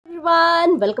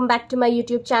everyone, welcome back to my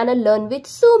YouTube channel Learn with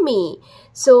Sumi.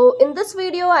 So in this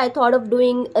video I thought of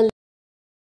doing a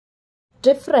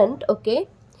different. Okay,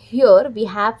 here we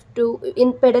have to,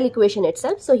 in pedal equation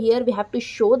itself, so here we have to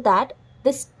show that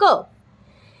this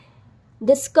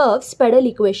curve's pedal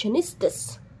equation is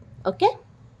this. Okay,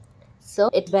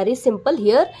 so it's very simple.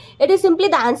 Here it is simply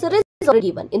the answer is already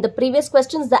given. In the previous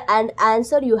questions the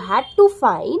answer you had to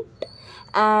find,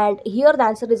 and here the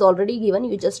answer is already given.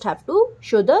 You just have to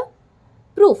show the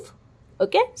proof.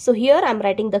 Okay, so here I am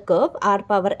writing the curve r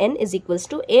power n is equals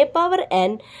to a power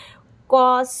n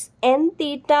cos n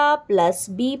theta plus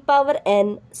b power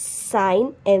n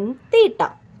sin n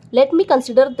theta. Let me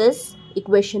consider this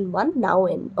equation 1 now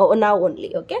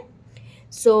only. Okay,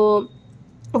 so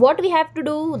what we have to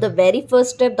do, the very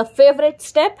first step, the favorite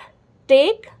step,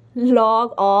 take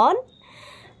log on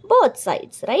both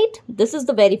sides, right? This is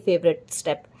the very favorite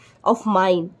step of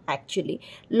mine actually.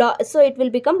 So it will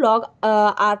become log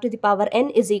r to the power n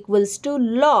is equals to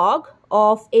log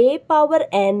of a power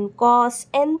n cos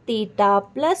n theta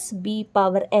plus b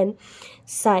power n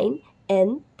sin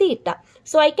n theta.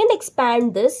 So I can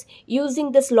expand this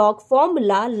using this log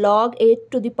formula. Log a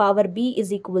to the power b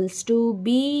is equals to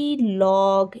b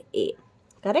log a,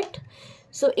 correct?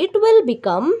 So it will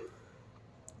become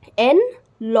n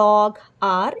log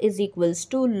r is equals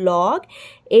to log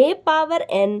a power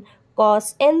n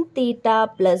cos n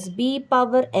theta plus b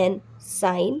power n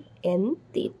sin n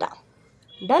theta.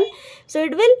 Done. So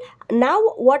it will, now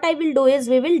what I will do is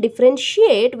we will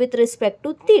differentiate with respect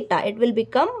to theta. It will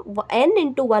become n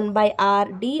into 1 by r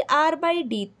dr by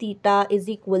d theta is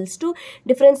equals to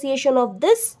differentiation of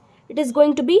this. It is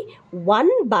going to be 1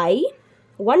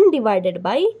 divided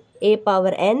by a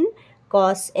power n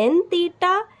cos n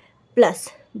theta plus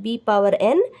b power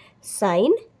n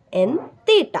sin n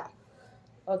theta.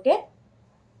 Okay,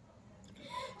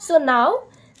 so now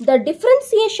the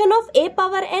differentiation of a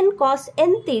power n cos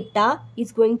n theta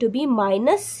is going to be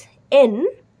minus n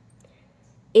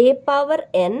a power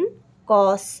n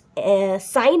cos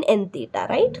sin n theta,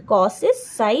 right? Cos is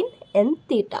sin n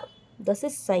theta, this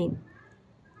is sin.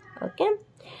 Okay,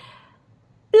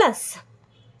 plus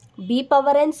b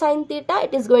power n sin theta,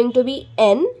 it is going to be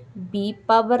n b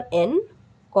power n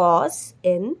cos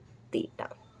n theta.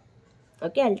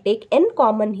 Okay, I'll take n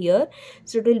common here,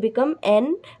 so it will become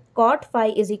n cot phi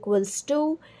is equals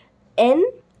to n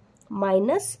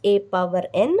minus a power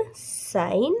n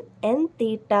sin n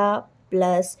theta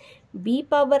plus b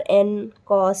power n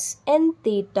cos n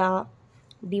theta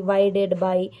divided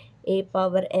by a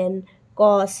power n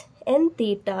cos n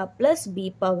theta plus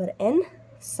b power n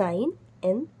sin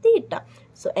n theta.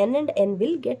 So n and n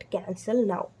will get cancelled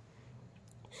now.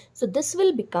 So this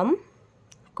will become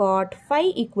cot phi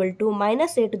equal to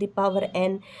minus a to the power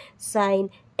n sin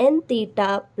n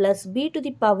theta plus b to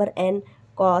the power n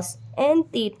cos n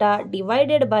theta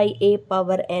divided by a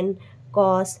power n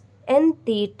cos n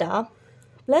theta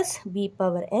plus b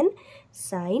power n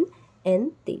sin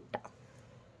n theta.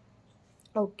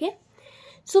 Okay,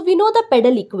 so we know the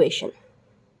pedal equation.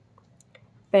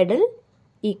 Pedal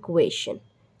equation,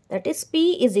 that is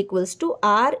p is equals to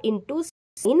r into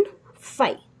sin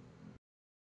phi.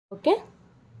 Okay,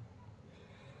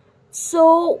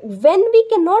 so when we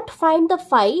cannot find the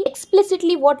phi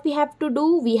explicitly, what we have to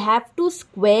do, we have to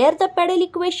square the pedal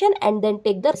equation and then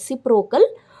take the reciprocal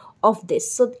of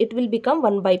this. So it will become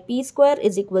 1 by p square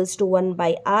is equals to 1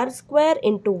 by r square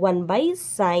into 1 by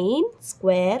sin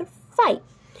square phi.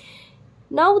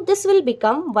 Now this will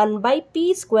become 1 by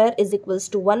p square is equals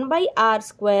to 1 by r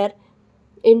square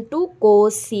into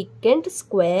cosecant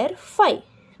square phi.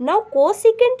 Now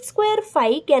cosecant square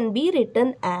phi can be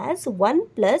written as 1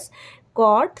 plus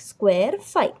cot square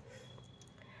phi.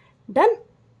 Done.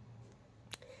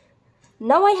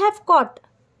 Now I have cot.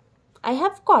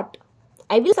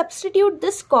 I will substitute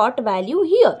this cot value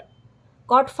here,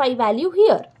 cot phi value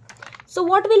here. So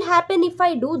what will happen if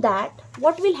I do that?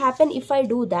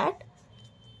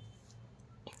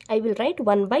 I will write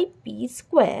 1 by p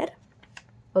square.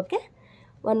 Okay,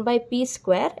 1 by p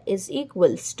square is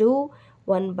equals to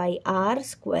 1 by r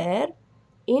square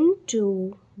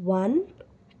into 1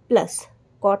 plus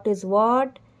cot is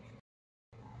what?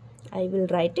 I will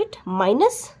write it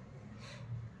minus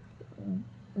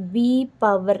b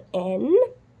power n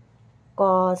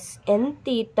cos n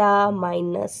theta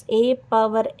minus a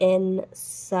power n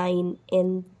sin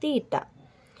n theta.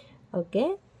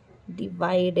 Okay,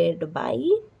 divided by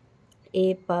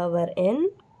a power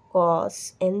n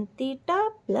cos n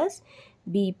theta plus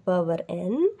b power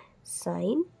n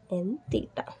sin n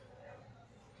theta.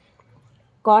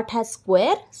 Cot has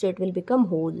square, so it will become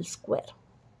whole square.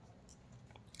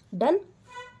 Done.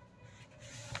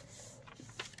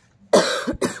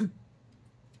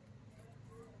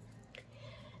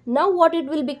 Now what it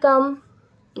will become?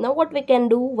 Now what we can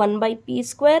do, 1 by p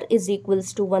square is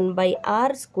equals to 1 by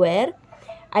r square.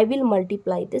 I will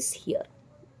multiply this here.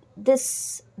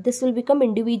 This will become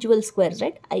individual squares,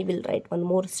 right? I will write one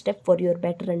more step for your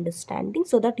better understanding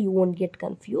so that you won't get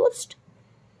confused.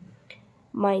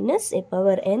 Minus a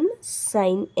power n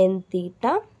sin n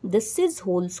theta, this is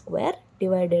whole square,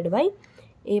 divided by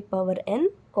a power n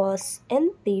cos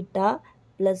n theta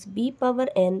plus b power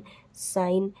n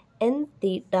sin n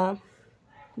theta,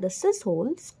 this is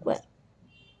whole square.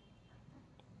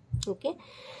 Okay,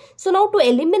 so now to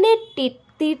eliminate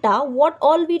theta, what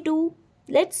all we do?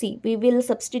 Let's see, we will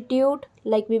substitute,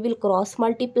 like we will cross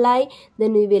multiply,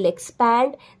 then we will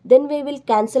expand, then we will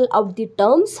cancel out the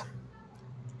terms,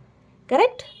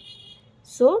 correct?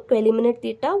 So to eliminate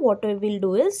theta, what I will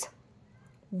do is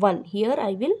 1. Here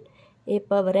I will a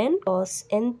power n cos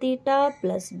n theta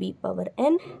plus b power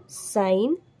n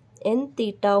sin n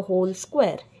theta whole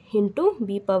square into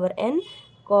b power n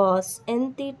cos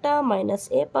n theta minus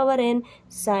a power n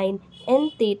sin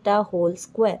n theta whole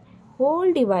square,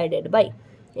 whole divided by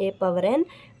a power n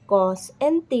cos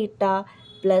n theta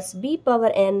plus b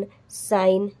power n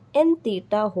sin n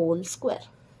theta whole square.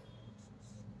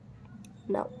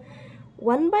 Now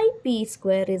 1 by p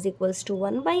square is equals to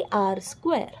 1 by r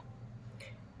square.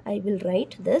 I will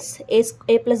write this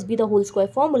a plus b the whole square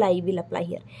formula I will apply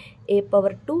here. A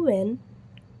power 2n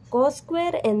cos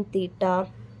square n theta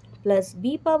plus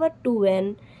b power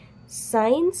 2n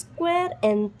sin square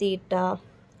n theta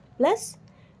plus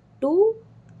 2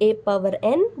 a power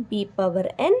n b power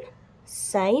n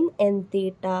sin n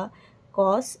theta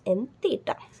cos n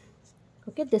theta.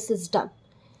 Okay, this is done.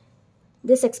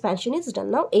 This expansion is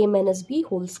done. Now a minus b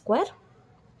whole square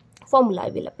formula I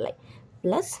will apply,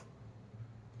 plus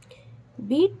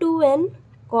b2n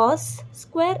cos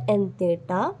square n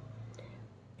theta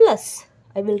plus,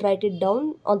 I will write it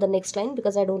down on the next line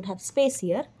because I don't have space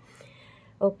here.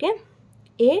 Okay,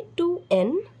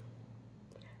 a2n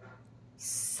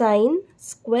sin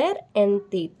square n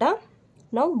theta,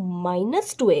 now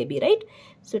minus 2ab, right?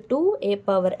 So 2 a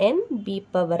power n b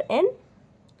power n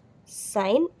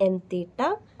sin n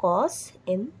theta cos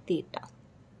n theta.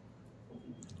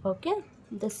 Okay,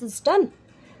 this is done.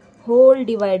 Whole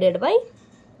divided by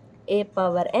a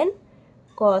power n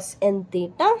cos n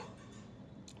theta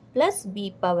plus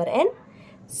b power n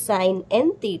sin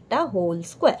n theta whole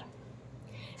square.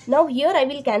 Now here I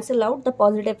will cancel out the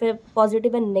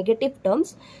positive and negative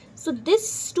terms. So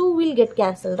this 2 will get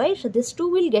cancelled, right? So this 2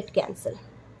 will get cancelled.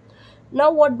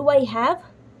 Now what do I have?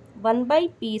 1 by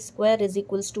p square is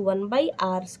equals to 1 by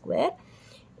r square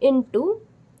into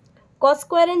cos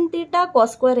square n theta,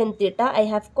 cos square n theta I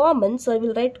have common, so I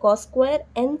will write cos square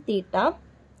n theta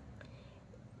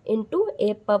into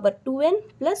a power 2n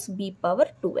plus b power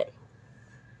 2n.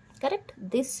 Correct?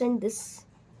 This and this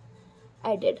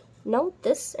I did. Now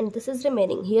this and this is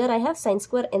remaining. Here I have sin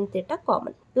square n theta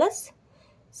common, plus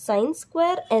sin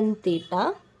square n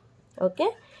theta, okay,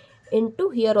 into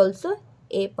here also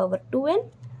a power 2n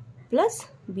plus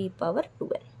b power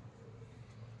 2n.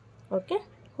 Okay,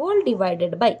 whole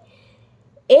divided by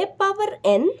a power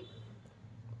n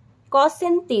cos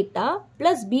n theta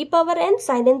plus b power n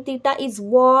sin n theta is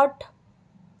what?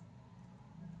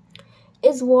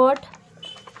 Is what?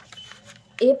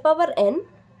 A power n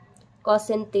cos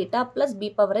n theta plus b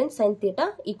power n sin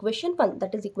theta, equation 1,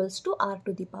 that is equals to r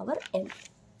to the power n.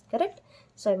 Correct?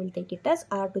 So I will take it as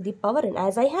r to the power n.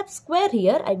 As I have square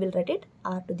here, I will write it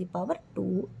r to the power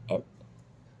 2n.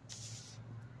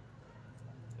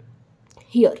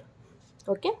 Here.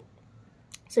 Okay.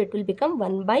 So it will become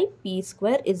 1 by p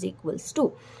square is equals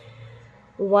to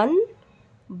 1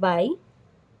 by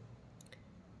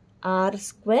r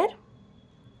square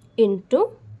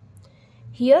into,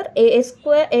 here a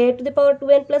square, a to the power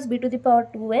 2n plus b to the power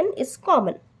 2n is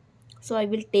common. So I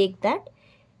will take that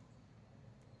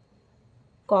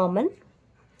common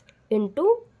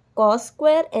into cos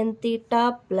square n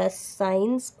theta plus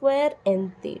sin square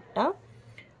n theta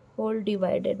whole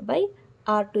divided by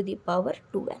r to the power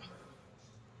 2n.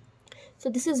 So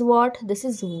this is what? This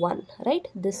is 1, right?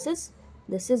 This is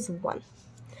 1.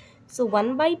 So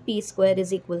 1 by p square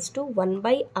is equals to 1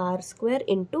 by r square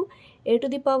into a to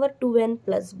the power 2n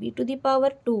plus b to the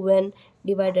power 2n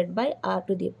divided by r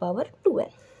to the power 2n.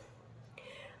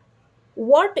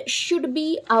 What should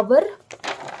be our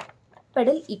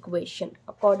pedal equation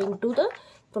according to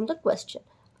from the question?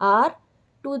 R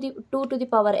to the 2 to the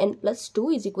power n plus 2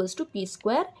 is equals to p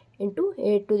square into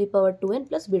a to the power 2n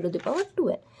plus b to the power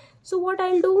 2n. So what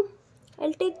I'll do?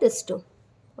 I'll take this 2.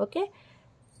 Okay.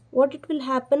 What it will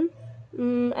happen?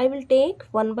 I will take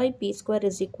 1 by p square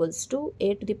is equals to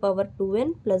a to the power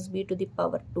 2n plus b to the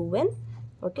power 2n,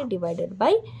 okay, divided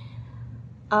by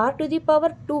r to the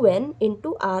power 2n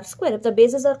into r square. If the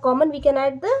bases are common, we can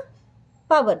add the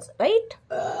powers, right?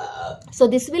 So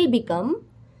this will become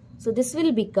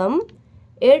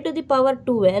a to the power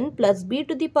 2n plus b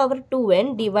to the power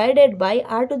 2n divided by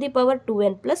r to the power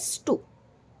 2n plus 2.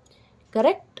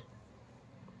 Correct?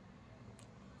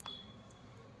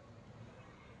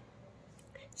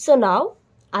 So now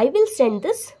I will send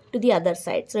this to the other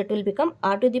side. So it will become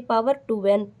r to the power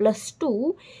 2n plus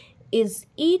 2 is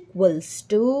equals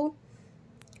to,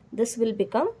 this will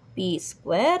become p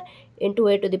square into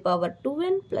a to the power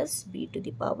 2n plus b to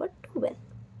the power 2n.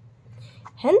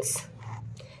 Hence,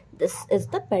 this is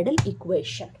the pedal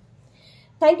equation.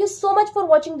 Thank you so much for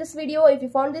watching this video. If you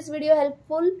found this video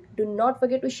helpful, do not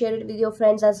forget to share it with your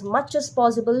friends as much as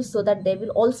possible so that they will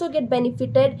also get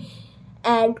benefited.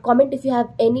 And comment if you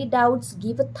have any doubts,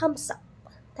 give a thumbs up.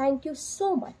 Thank you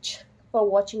so much for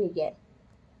watching again.